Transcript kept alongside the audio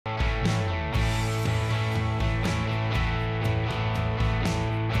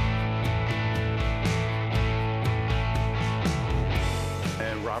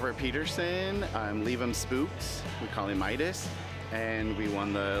for Peterson, leave him spooked. We call him Midas, and we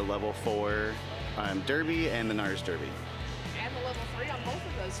won the level 4 Derby and the NARS Derby. And the level 3 on both of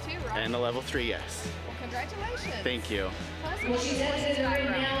those too, right? And the level 3, yes. Well, congratulations. Thank you. Tell us about his horse's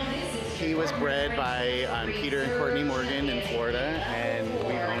background. He was bred by Peter and Courtney Morgan in Florida, and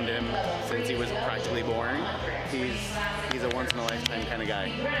we've owned him since he was practically born. He's a once-in-a-lifetime kind of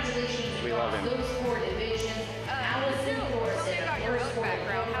guy. We love him. Tell me about your own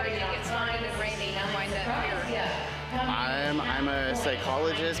background. How did you get started in reining and wind up here? I'm a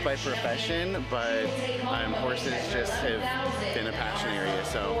psychologist by profession, but horses just have been a passion area,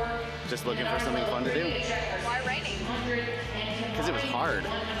 so just looking for something fun to do. Why reining? Because it was hard.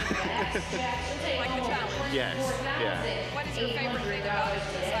 Like the challenge? Yes, yeah. What is your favorite thing about it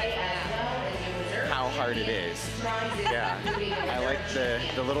aside from that? How hard it is. Yeah. I like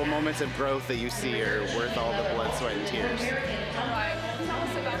the little moments of growth that you see are worth all the blood, sweat, and tears. All right. Tell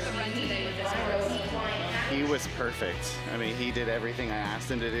us about the run today with this horse. He was perfect. I mean, he did everything I asked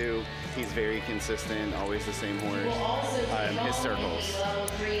him to do. He's very consistent, always the same horse. His circles.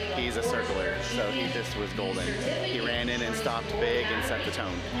 He's a circler, so he just was golden. He ran in and stopped big and set the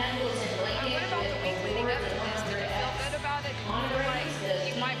tone. What about the week leading up to this? Do you feel good about it? Do you feel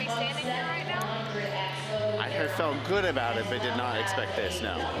like you might be standing here right now? I have felt good about it, but did not expect this,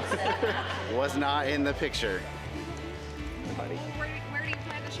 no. Was not in the picture. Where do you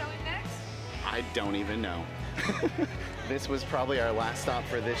plan to show him next? I don't even know. This was probably our last stop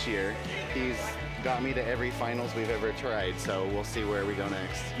for this year. He's got me to every finals we've ever tried, so we'll see where we go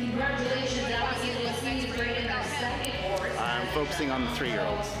next. Congratulations. What about you? What's next for you without him? I'm focusing on the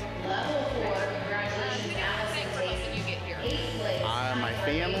 3-year-olds. Who do you thank for helping you get here? My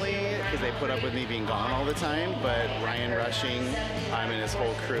family, because they put up with me being gone all the time, but Ryan Rushing and his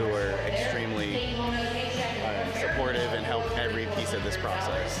whole crew are extremely supportive and help every piece of this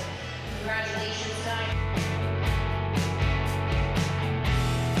process. Congratulations,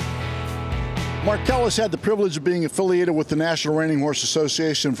 Markel has had the privilege of being affiliated with the National Reining Horse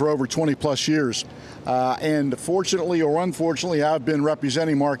Association for over 20 plus years. And fortunately or unfortunately, I've been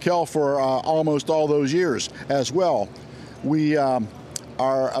representing Markel for almost all those years as well. We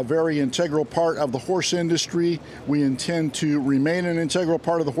are a very integral part of the horse industry. We intend to remain an integral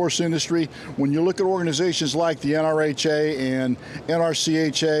part of the horse industry. When you look at organizations like the NRHA and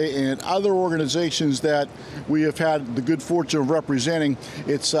NRCHA and other organizations that we have had the good fortune of representing,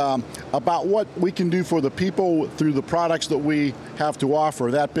 it's about what we can do for the people through the products that we have to offer,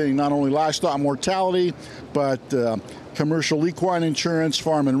 that being not only livestock mortality, but commercial equine insurance,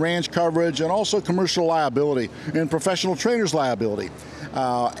 farm and ranch coverage, and also commercial liability and professional trainers liability.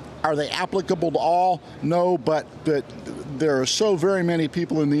 Are they applicable to all? No, but there are so very many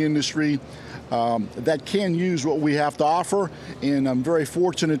people in the industry that can use what we have to offer, and I'm very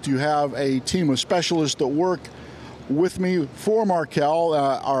fortunate to have a team of specialists that work with me for Markel,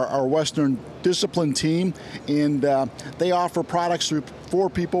 our Western discipline team, and they offer products for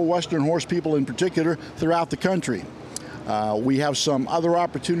people, Western horse people in particular, throughout the country. We have some other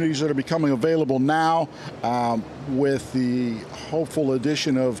opportunities that are becoming available now with the hopeful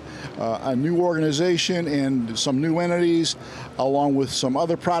addition of a new organization and some new entities, along with some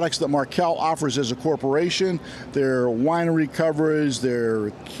other products that Markel offers as a corporation. Their winery coverage, their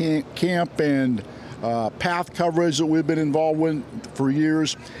camp and path coverage that we've been involved with for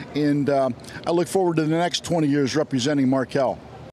years. And I look forward to the next 20 years representing Markel.